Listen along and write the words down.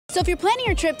So if you're planning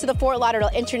your trip to the Fort Lauderdale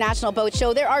International Boat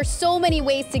Show, there are so many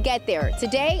ways to get there.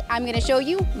 Today, I'm going to show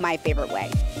you my favorite way.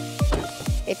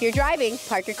 If you're driving,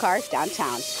 park your car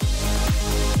downtown.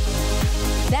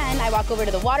 Then I walk over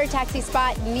to the water taxi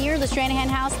spot near the Stranahan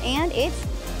House, and it's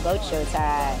boat show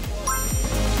time.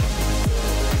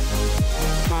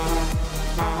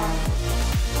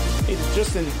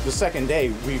 Just in the second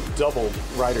day, we've doubled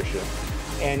ridership.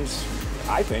 And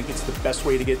I think it's the best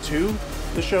way to get to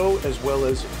the show as well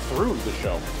as through the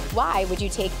show. Why would you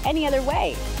take any other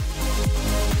way?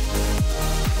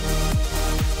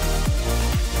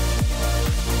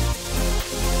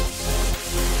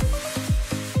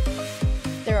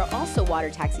 There are also water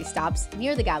taxi stops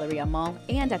near the Galleria Mall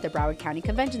and at the Broward County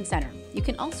Convention Center. You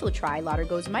can also try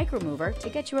Laudergo's Micromover to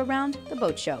get you around the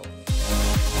boat show.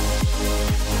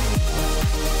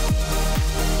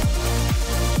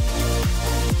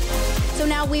 So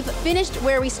now we've finished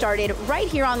where we started, right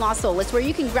here on Las Olas, where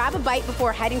you can grab a bite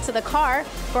before heading to the car.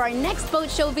 For our next boat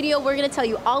show video, we're going to tell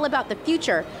you all about the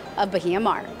future of Bahia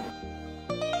Mar.